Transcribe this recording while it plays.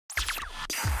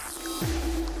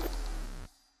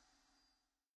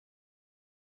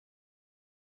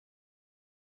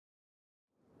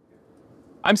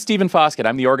I'm Stephen Foskett.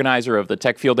 I'm the organizer of the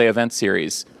Tech Field Day event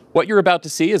series. What you're about to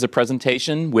see is a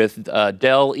presentation with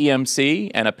Dell EMC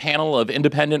and a panel of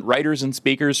independent writers and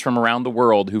speakers from around the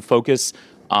world who focus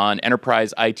on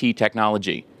enterprise IT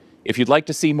technology. If you'd like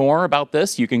to see more about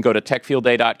this, you can go to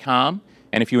techfieldday.com.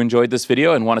 And if you enjoyed this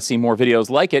video and want to see more videos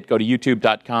like it, go to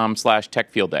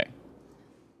youtube.com/techfieldday.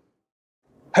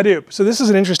 Hadoop. So this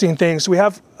is an interesting thing. So we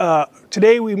have,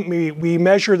 today we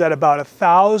measure that about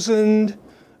 1,000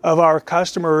 of our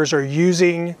customers are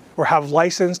using or have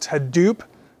licensed Hadoop,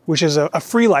 which is a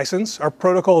free license. Our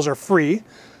protocols are free.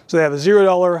 So they have a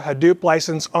 $0 Hadoop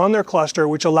license on their cluster,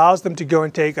 which allows them to go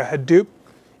and take a Hadoop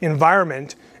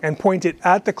environment and point it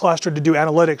at the cluster to do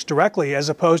analytics directly, as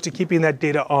opposed to keeping that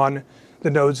data on the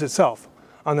nodes itself,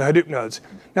 on the Hadoop nodes.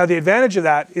 Now the advantage of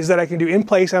that is that I can do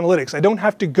in-place analytics. I don't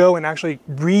have to go and actually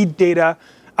read data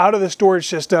out of the storage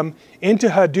system into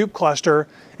Hadoop cluster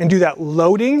and do that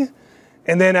loading,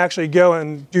 and then actually go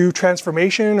and do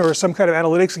transformation or some kind of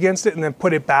analytics against it and then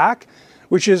put it back,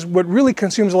 which is what really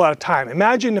consumes a lot of time.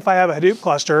 Imagine if I have a Hadoop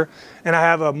cluster and I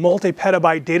have a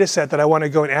multi-petabyte data set that I want to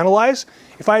go and analyze.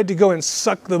 If I had to go and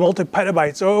suck the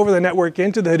multi-petabytes over the network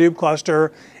into the Hadoop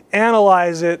cluster,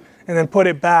 analyze it, and then put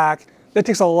it back, that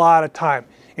takes a lot of time.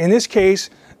 In this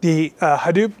case, the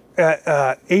Hadoop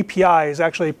API is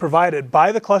actually provided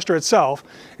by the cluster itself,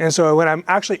 and so when I'm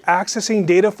actually accessing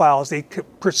data files, they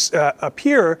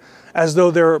appear as though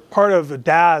they're part of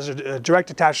DAS, or direct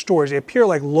attached storage. They appear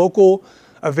like local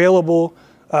available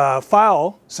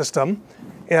file system,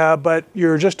 but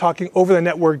you're just talking over the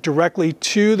network directly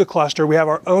to the cluster. We have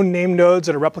our own name nodes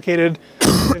that are replicated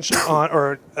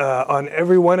on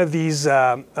every one of these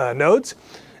nodes.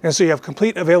 And so you have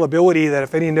complete availability that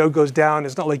if any node goes down,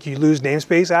 it's not like you lose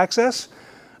namespace access.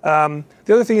 The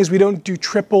other thing is we don't do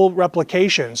triple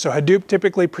replication. So Hadoop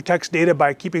typically protects data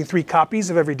by keeping 3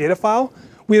 copies of every data file.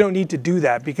 We don't need to do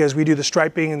that because we do the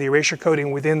striping and the erasure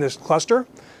coding within this cluster.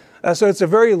 So it's a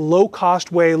very low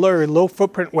cost way, low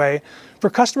footprint way for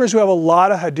customers who have a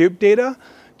lot of Hadoop data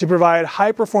to provide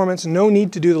high performance, no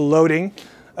need to do the loading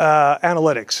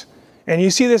analytics. And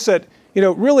you see this at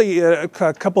really a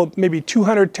couple, maybe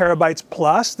 200 terabytes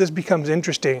plus, this becomes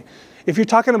interesting. If you're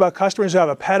talking about customers who have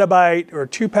a petabyte or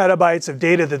 2 petabytes of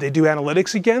data that they do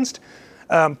analytics against,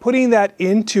 putting that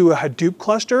into a Hadoop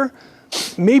cluster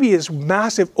maybe is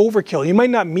massive overkill. You might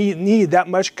not need that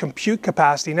much compute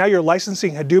capacity. Now you're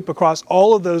licensing Hadoop across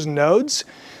all of those nodes,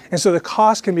 and so the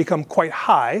cost can become quite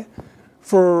high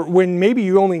for when maybe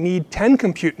you only need 10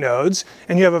 compute nodes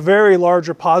and you have a very large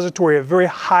repository of very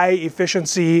high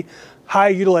efficiency, high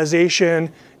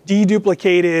utilization,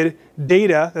 deduplicated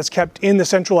data that's kept in the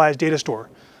centralized data store.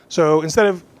 So instead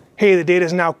of, hey, the data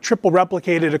is now triple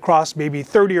replicated across maybe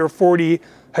 30 or 40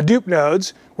 Hadoop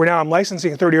nodes, where now I'm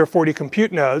licensing 30 or 40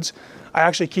 compute nodes, I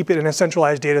actually keep it in a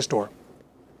centralized data store.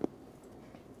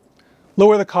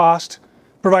 Lower the cost,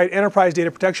 provide enterprise data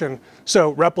protection. So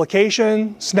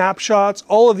replication, snapshots,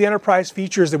 all of the enterprise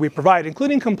features that we provide,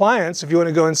 including compliance, if you want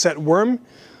to go and set worm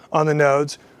on the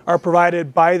nodes, are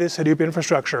provided by this Hadoop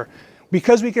infrastructure.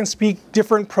 Because we can speak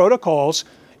different protocols,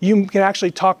 you can actually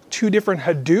talk 2 different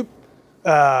Hadoop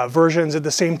versions at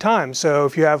the same time. So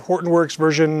if you have Hortonworks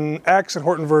version X and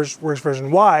Hortonworks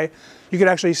version Y, you could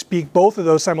actually speak both of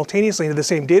those simultaneously into the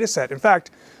same data set. In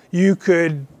fact, you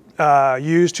could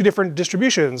use 2 different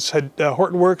distributions,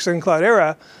 Hortonworks and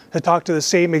Cloudera, to talk to the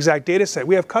same exact data set.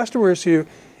 We have customers who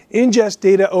ingest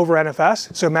data over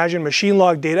NFS. So imagine machine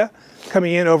log data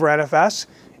coming in over NFS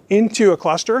into a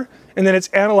cluster, and then it's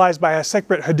analyzed by a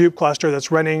separate Hadoop cluster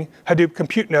that's running Hadoop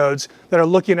compute nodes that are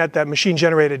looking at that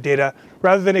machine-generated data.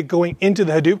 Rather than it going into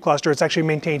the Hadoop cluster, it's actually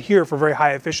maintained here for very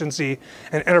high efficiency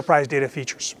and enterprise data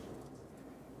features.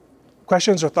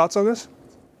 Questions or thoughts on this?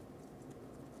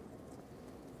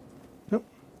 Nope.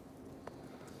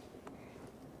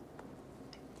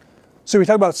 So we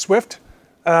talk about Swift.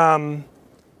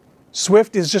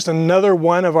 Swift is just another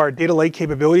one of our data lake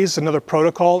capabilities, another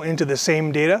protocol into the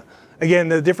same data. Again,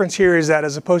 the difference here is that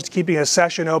as opposed to keeping a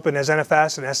session open as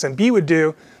NFS and SMB would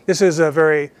do, this is a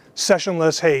very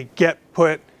sessionless, hey, get,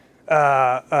 put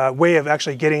way of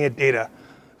actually getting at data.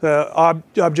 The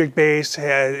object base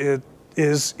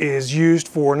is used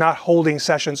for not holding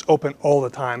sessions open all the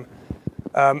time.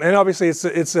 And obviously it's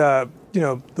the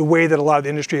way that a lot of the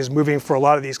industry is moving for a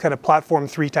lot of these kind of platform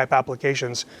 3 type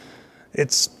applications.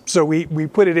 So we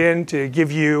put it in to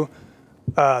give you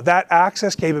that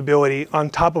access capability on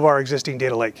top of our existing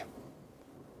data lake.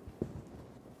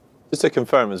 Just to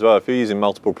confirm as well, if you're using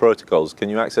multiple protocols, can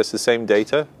you access the same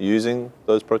data using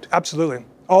those protocols? Absolutely.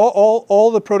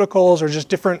 All the protocols are just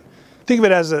different. Think of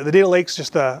it as the data lake's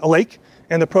just a lake,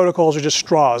 and the protocols are just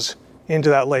straws into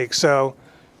that lake. So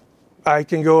I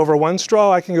can go over one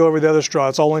straw, I can go over the other straw.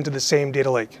 It's all into the same data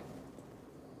lake.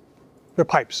 They're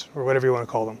pipes, or whatever you want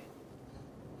to call them.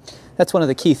 That's one of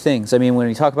the key things. I mean, when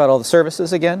you talk about all the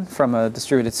services again, from a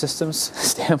distributed systems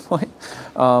standpoint,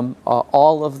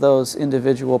 all of those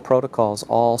individual protocols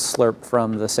all slurp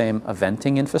from the same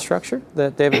eventing infrastructure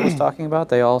that David was talking about.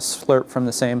 They all slurp from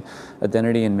the same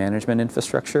identity and management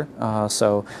infrastructure.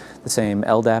 So the same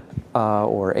LDAP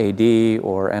or AD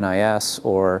or NIS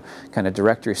or kind of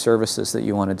directory services that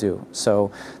you want to do. So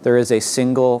there is a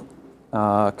single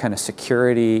kind of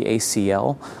security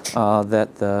ACL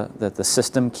that the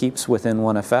system keeps within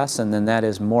OneFS, and then that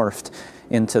is morphed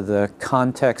into the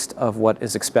context of what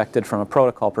is expected from a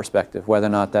protocol perspective, whether or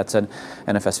not that's an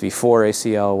NFSv4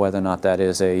 ACL, whether or not that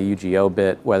is a UGO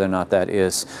bit, whether or not that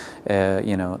is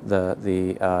you know,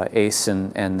 the ACE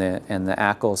and the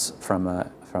ACLs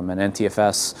from an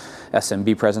NTFS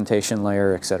SMB presentation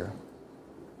layer, et cetera.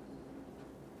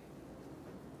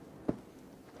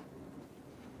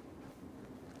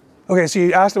 Okay, so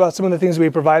you asked about some of the things we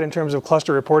provide in terms of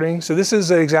cluster reporting. So this is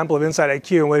an example of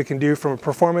InsightIQ and what it can do from a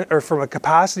performance or from a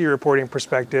capacity reporting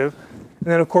perspective.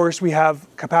 And then of course we have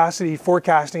capacity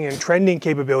forecasting and trending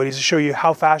capabilities to show you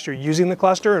how fast you're using the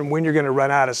cluster and when you're going to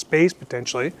run out of space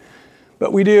potentially.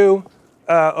 But we do,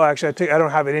 oh actually I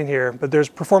don't have it in here, but there's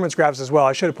performance graphs as well.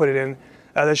 I should have put it in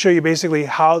that show you basically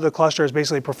how the cluster is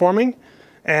basically performing,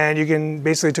 and you can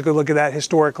basically take a look at that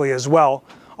historically as well.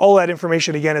 All that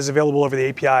information, again, is available over the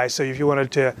API. So if you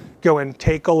wanted to go and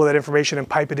take all of that information and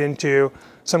pipe it into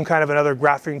some kind of another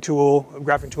graphing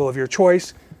tool of your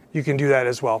choice, you can do that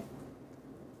as well.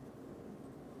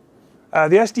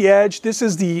 The SD Edge, this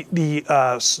is the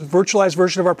virtualized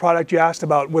version of our product. You asked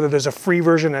about whether there's a free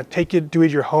version that do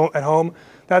it at home.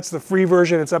 That's the free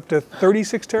version. It's up to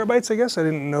 36 terabytes, I guess. I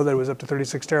didn't know that it was up to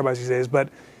 36 terabytes these days, but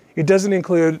it doesn't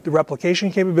include the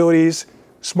replication capabilities,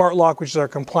 Smart Lock, which is our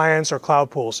compliance, or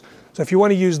cloud pools. So if you want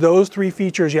to use those three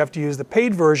features, you have to use the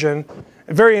paid version.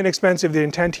 Very inexpensive. The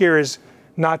intent here is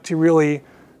not to really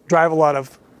drive a lot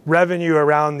of revenue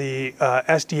around the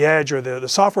SD Edge or the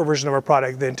software version of our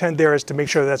product. The intent there is to make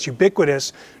sure that's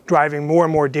ubiquitous, driving more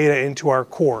and more data into our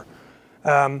core.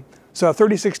 So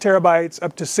 36 terabytes,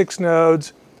 up to 6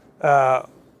 nodes.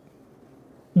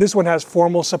 This one has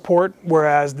formal support,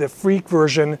 whereas the free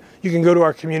version, you can go to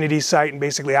our community site and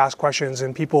basically ask questions,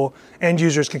 and end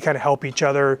users can kind of help each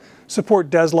other. Support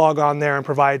does log on there and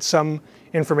provide some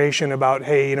information about,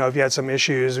 hey, you know, if you had some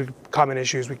issues, common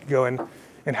issues, we could go and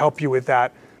help you with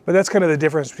that. But that's kind of the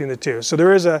difference between the two. So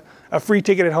there is a free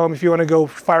ticket at home if you want to go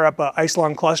fire up an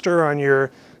Isilon cluster on your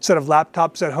set of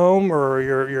laptops at home, or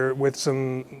you're with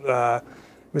some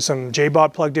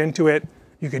JBOD plugged into it.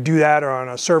 You could do that, or on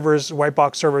a white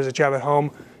box servers that you have at home.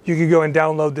 You could go and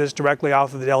download this directly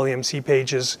off of the Dell EMC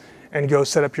pages and go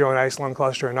set up your own Isilon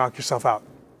cluster and knock yourself out.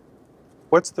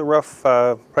 What's the rough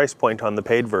price point on the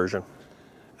paid version?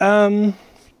 I'm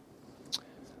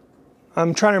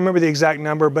trying to remember the exact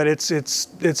number, but it's a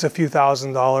few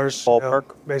 $1,000s. Ballpark? You know,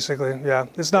 basically, yeah.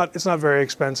 It's not very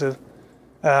expensive.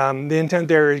 The intent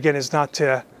there again is not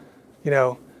to, you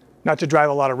know, not to drive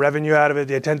a lot of revenue out of it.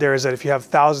 The intent there is that if you have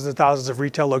thousands and thousands of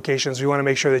retail locations, we want to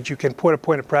make sure that you can put a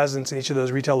point of presence in each of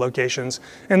those retail locations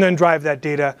and then drive that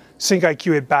data, sync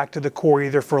IQ it back to the core,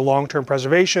 either for long-term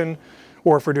preservation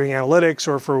or for doing analytics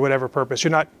or for whatever purpose. You're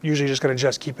not usually just going to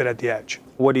just keep it at the edge.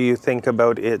 What do you think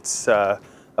about its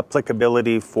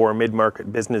applicability for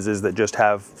mid-market businesses that just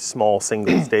have small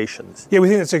single stations? Yeah, we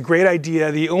think it's a great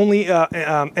idea. The only,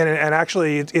 and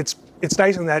actually it's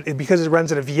nice in that because it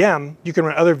runs in a VM, you can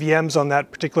run other VMs on that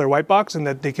particular white box, and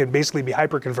that they can basically be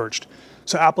hyper-converged.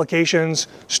 So applications,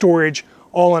 storage,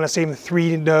 all on a same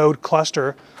 3-node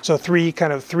cluster. So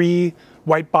three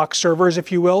white box servers,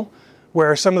 if you will,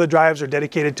 where some of the drives are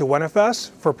dedicated to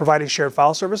OneFS for providing shared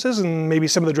file services, and maybe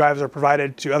some of the drives are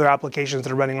provided to other applications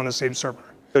that are running on the same server.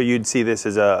 So you'd see this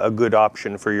as a good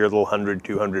option for your little 100,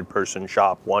 200 person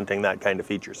shop wanting that kind of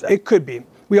feature set? It could be.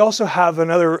 We also have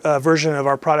another version of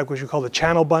our product which we call the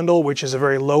channel bundle, which is a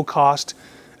very low cost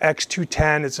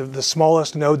X210. It's the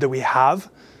smallest node that we have,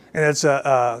 and it's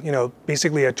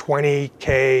basically a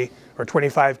 20K or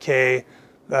 25K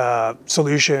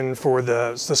solution for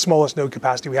the smallest node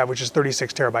capacity we have, which is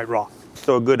 36 terabyte raw.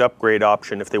 So a good upgrade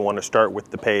option if they want to start with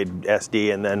the paid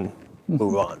SD and then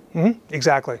move on. Mm-hmm.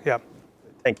 Exactly, yeah.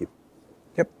 Thank you.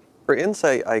 Yep. For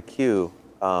InsightIQ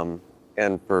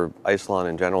and for Isilon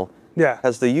in general, yeah.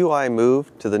 Has the UI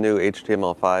moved to the new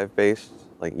HTML5 based,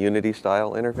 like Unity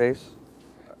style interface?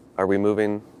 Are we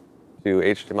moving to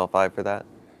HTML5 for that?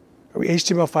 Are we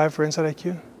HTML5 for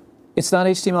InsightIQ? It's not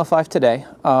HTML5 today.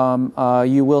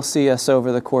 You will see us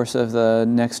over the course of the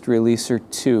next release or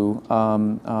two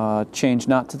change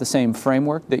not to the same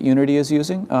framework that Unity is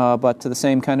using, but to the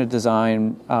same kind of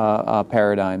design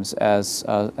paradigms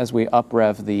as we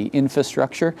up-rev the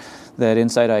infrastructure that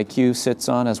Insight IQ sits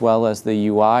on, as well as the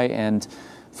UI. And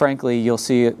frankly, you'll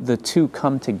see the two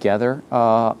come together,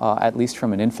 at least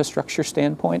from an infrastructure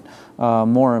standpoint,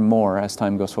 more and more as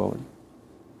time goes forward.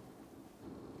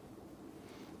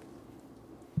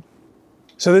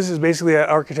 So this is basically an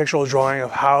architectural drawing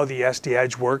of how the SD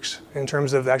Edge works in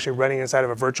terms of actually running inside of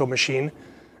a virtual machine.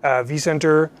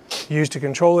 vCenter used to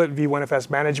control it, v1fs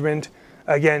management.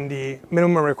 Again, the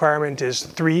minimum requirement is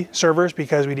 3 servers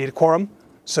because we need a quorum.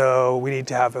 So we need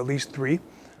to have at least 3.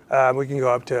 We can go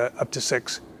up to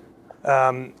 6.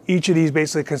 Each of these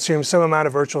basically consumes some amount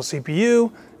of virtual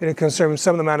CPU, and it consumes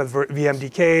some amount of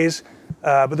VMDKs.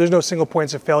 But there's no single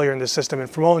points of failure in this system. And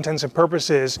from all intents and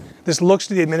purposes, this looks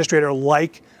to the administrator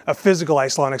like a physical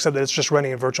Isilon, except that it's just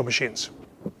running in virtual machines.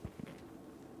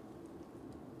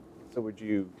 So would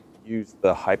you use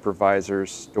the hypervisor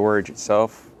storage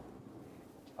itself,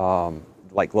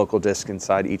 like local disk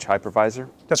inside each hypervisor?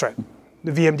 That's right.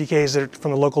 The VMDKs that are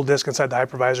from the local disk inside the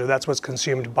hypervisor, that's what's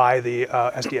consumed by the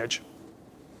SD Edge.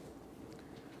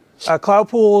 Cloud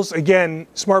pools, again,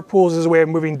 smart pools is a way of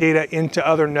moving data into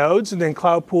other nodes, and then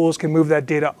cloud pools can move that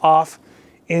data off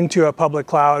into a public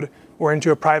cloud or into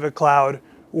a private cloud,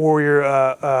 or your,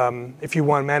 if you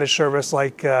want managed service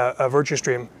like a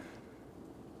VirtuStream.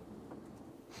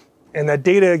 And that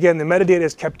data, again, the metadata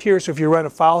is kept here, so if you run a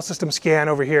file system scan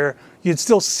over here, you'd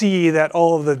still see that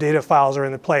all of the data files are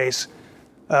in the place.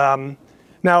 Now,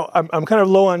 I'm kind of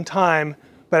low on time,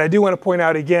 but I do want to point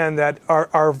out again that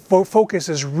our focus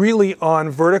is really on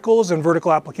verticals and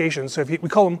vertical applications. So we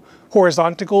call them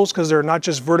horizontals because they're not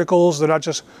just verticals, they're not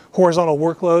just horizontal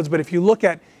workloads, but if you look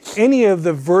at any of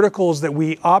the verticals that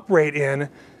we operate in,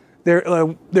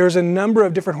 there's a number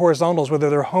of different horizontals, whether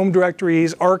they're home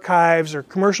directories, archives, or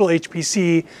commercial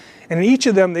HPC, and in each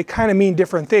of them they kind of mean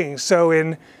different things. So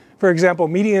in, for example,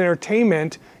 media and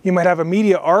entertainment, you might have a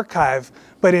media archive,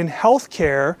 but in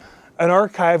healthcare, an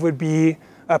archive would be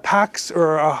a PACS,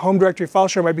 or a home directory file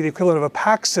share might be the equivalent of a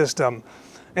PACS system.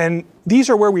 And these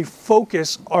are where we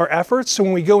focus our efforts. So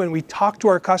when we go and we talk to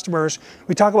our customers,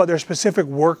 we talk about their specific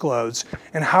workloads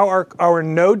and how our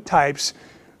node types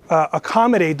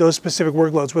accommodate those specific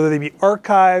workloads, whether they be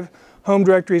archive, home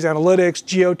directories, analytics,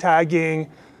 geotagging,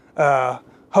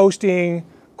 hosting,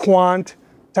 quant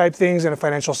type things in a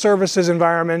financial services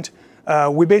environment.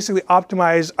 We basically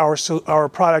optimize our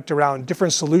product around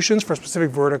different solutions for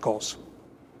specific verticals.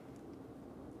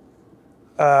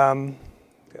 Let me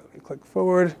click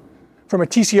forward. From a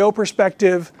TCO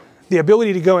perspective, the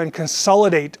ability to go and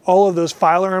consolidate all of those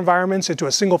filer environments into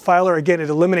a single filer, again, it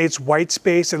eliminates white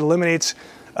space, it eliminates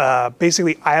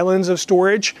basically islands of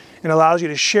storage, and allows you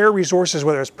to share resources,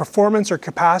 whether it's performance or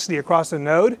capacity across the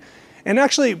node. And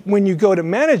actually, when you go to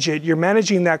manage it, you're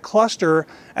managing that cluster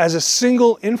as a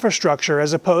single infrastructure,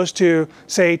 as opposed to,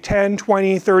 say, 10,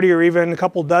 20, 30, or even a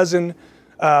couple dozen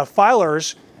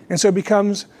filers. And so it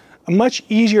becomes much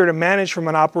easier to manage from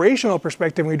an operational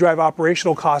perspective, and we drive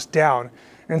operational costs down.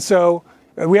 And so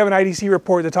we have an IDC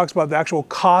report that talks about the actual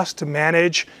cost to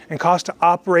manage and cost to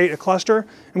operate a cluster.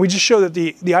 And we just show that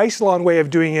the Isilon way of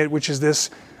doing it, which is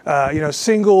this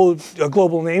single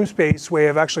global namespace way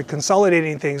of actually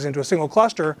consolidating things into a single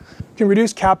cluster, can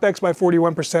reduce CapEx by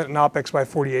 41% and OpEx by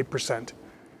 48%.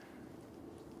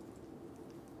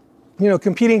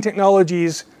 Competing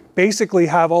technologies basically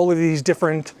have all of these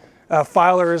different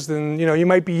filers, then you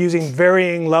might be using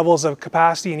varying levels of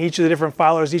capacity in each of the different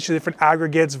filers, each of the different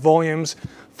aggregates, volumes,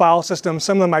 file systems.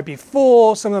 Some of them might be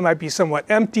full, some of them might be somewhat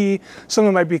empty, some of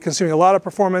them might be consuming a lot of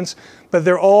performance, but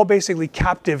they're all basically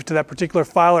captive to that particular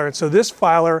filer. And so this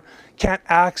filer can't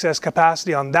access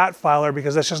capacity on that filer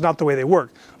because that's just not the way they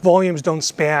work. Volumes don't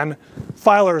span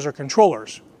filers or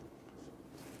controllers.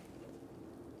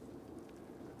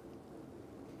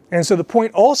 And so the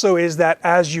point also is that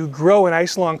as you grow an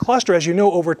Isilon cluster, as you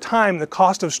know, over time, the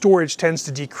cost of storage tends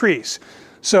to decrease.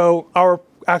 So our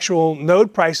actual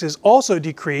node prices also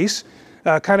decrease,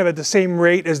 kind of at the same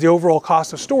rate as the overall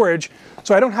cost of storage.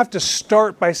 So I don't have to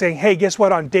start by saying, hey, guess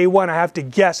what, on day one, I have to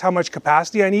guess how much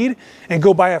capacity I need and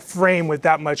go buy a frame with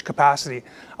that much capacity.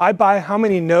 I buy how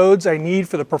many nodes I need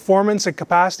for the performance and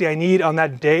capacity I need on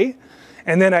that day.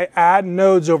 And then I add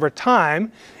nodes over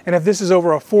time. And if this is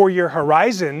over a 4-year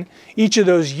horizon, each of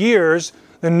those years,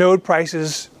 the node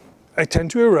prices tend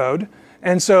to erode.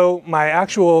 And so my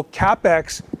actual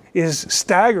CapEx is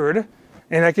staggered,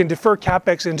 and I can defer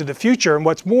CapEx into the future. And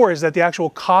what's more is that the actual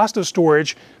cost of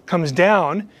storage comes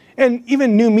down, And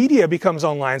even new media becomes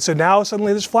online. So now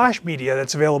suddenly there's flash media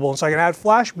that's available. And so I can add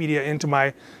flash media into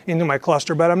my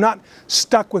cluster, but I'm not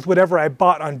stuck with whatever I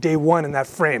bought on day one in that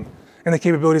frame and the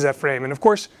capabilities of that frame. And of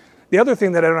course, the other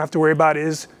thing that I don't have to worry about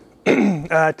is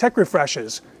tech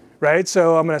refreshes, right?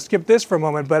 So I'm going to skip this for a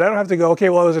moment, but I don't have to go, okay,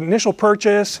 well, it was an initial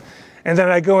purchase, and then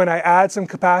I go and I add some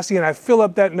capacity and I fill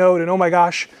up that node, and oh my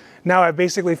gosh, now I've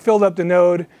basically filled up the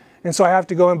node, and so I have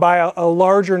to go and buy a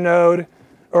larger node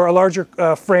or a larger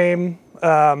frame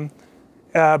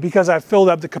because I've filled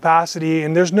up the capacity.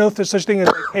 And there's no such thing as,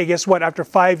 like, hey, guess what? After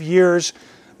 5 years,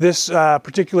 this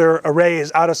particular array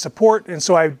is out of support, and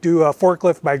so I do a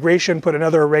forklift migration, put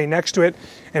another array next to it,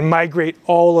 and migrate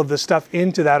all of the stuff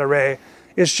into that array.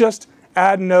 It's just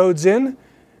add nodes in,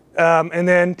 and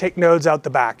then take nodes out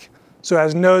the back. So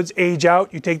as nodes age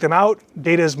out, you take them out,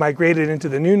 data is migrated into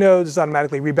the new nodes, it's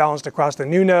automatically rebalanced across the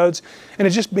new nodes, and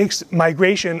it just makes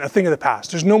migration a thing of the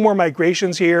past. There's no more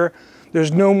migrations here,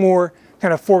 there's no more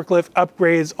kind of forklift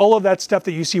upgrades. All of that stuff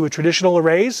that you see with traditional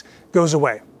arrays goes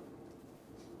away.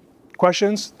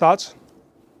 Questions, thoughts?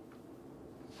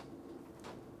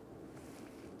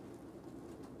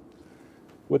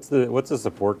 What's the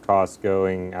support cost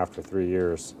going after 3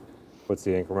 years? What's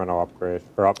the incremental upgrade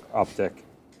or uptick?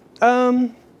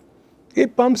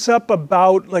 It bumps up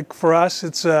about, like for us,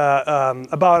 it's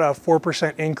about a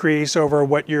 4% increase over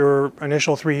what your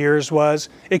initial 3 years was.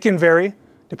 It can vary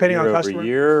depending on customer. Over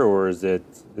year, or does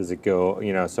it go?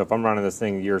 You know, so if I'm running this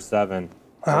thing year 7,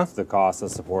 what's the cost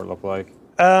of support look like?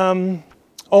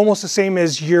 Almost the same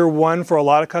as year 1 for a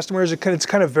lot of customers. It's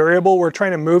kind of variable. We're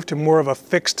trying to move to more of a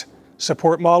fixed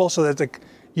support model, so that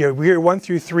year 1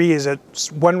 through 3 is at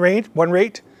one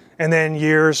rate. And then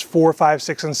years 4, 5,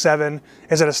 6, and 7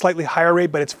 is at a slightly higher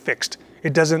rate, but it's fixed.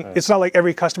 It doesn't. It's not like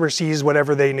every customer sees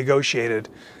whatever they negotiated.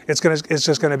 It's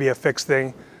just going to be a fixed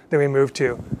thing that we move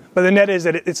to. But the net is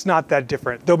that it's not that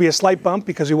different. There'll be a slight bump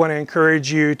because we want to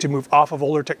encourage you to move off of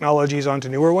older technologies onto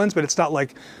newer ones. But it's not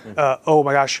like, oh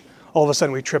my gosh, all of a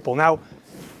sudden we triple. Now,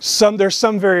 there's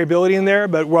some variability in there,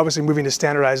 but we're obviously moving to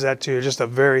standardize that to just a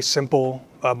very simple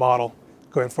model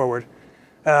going forward.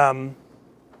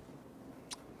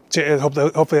 So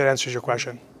hopefully that answers your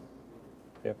question.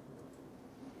 Yep.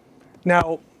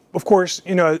 Now, of course,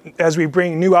 as we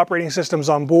bring new operating systems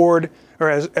on board, or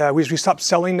as we stop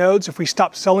selling nodes, if we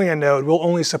stop selling a node, we'll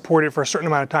only support it for a certain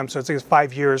amount of time. So it's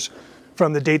 5 years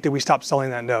from the date that we stop selling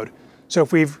that node. So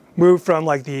if we've moved from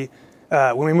when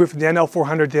we move from the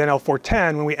NL400 to the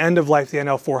NL410, when we end of life the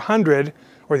NL400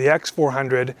 or the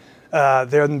X400,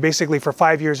 then basically for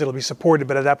 5 years it'll be supported,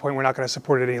 but at that point we're not going to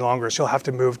support it any longer. So you'll have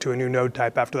to move to a new node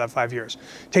type after that 5 years.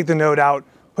 Take the node out,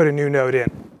 put a new node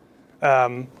in.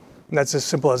 And that's as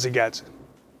simple as it gets.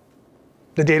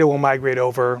 The data will migrate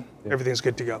over, everything's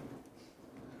good to go.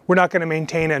 We're not going to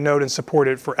maintain a node and support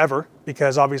it forever,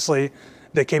 because obviously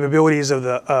the capabilities of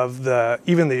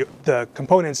even the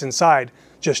components inside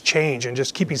just change, and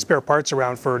just keeping spare parts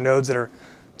around for nodes that are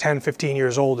 10, 15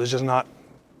 years old is just not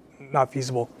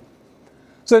feasible.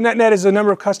 So the net is a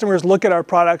number of customers look at our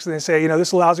products and they say,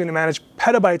 this allows me to manage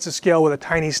petabytes of scale with a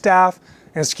tiny staff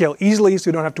and scale easily, so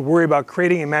we don't have to worry about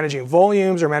creating and managing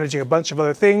volumes or managing a bunch of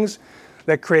other things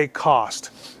that create cost.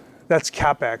 That's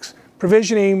CapEx.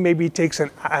 Provisioning maybe takes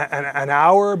an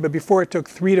hour, but before it took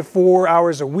 3 to 4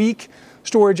 hours a week.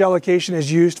 Storage allocation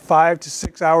is used 5 to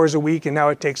 6 hours a week, and now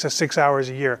it takes us 6 hours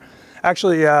a year.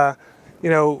 Actually,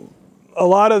 a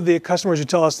lot of the customers who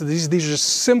tell us that these are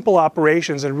just simple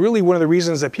operations, and really one of the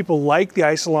reasons that people like the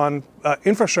Isilon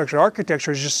infrastructure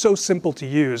architecture is just so simple to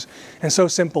use and so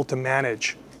simple to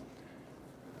manage.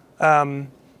 And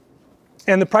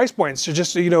the price points are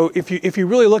just, if you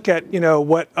really look at,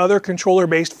 what other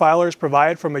controller-based filers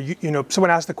provide from someone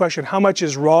asked the question, how much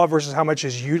is raw versus how much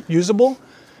is usable?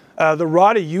 The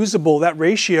raw to usable, that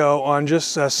ratio on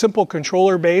just simple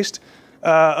controller-based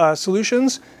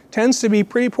solutions tends to be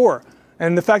pretty poor.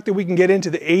 And the fact that we can get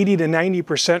into the 80 to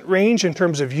 90% range in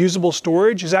terms of usable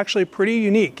storage is actually pretty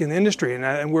unique in the industry,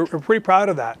 and we're pretty proud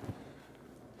of that.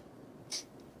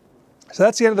 So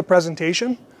that's the end of the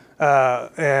presentation.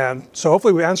 And so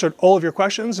hopefully we answered all of your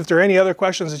questions. If there are any other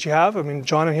questions that you have,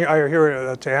 John and I are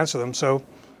here to answer them, so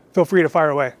feel free to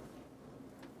fire away.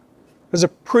 There's a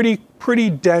pretty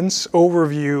dense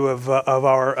overview of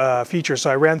our features,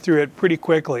 so I ran through it pretty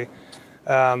quickly.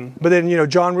 But then,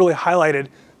 John really highlighted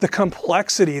the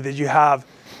complexity that you have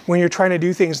when you're trying to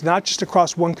do things not just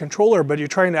across one controller, but you're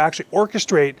trying to actually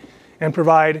orchestrate and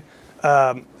provide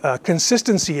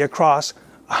consistency across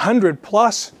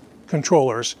 100+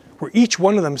 controllers, where each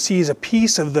one of them sees a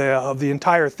piece of the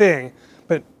entire thing,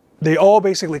 but they all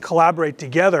basically collaborate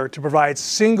together to provide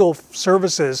single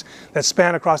services that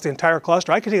span across the entire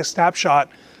cluster. I could take a snapshot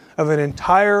of an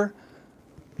entire,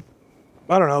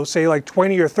 I don't know, say like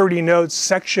 20 or 30 nodes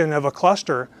section of a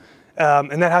cluster,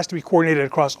 and that has to be coordinated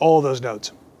across all of those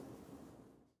nodes.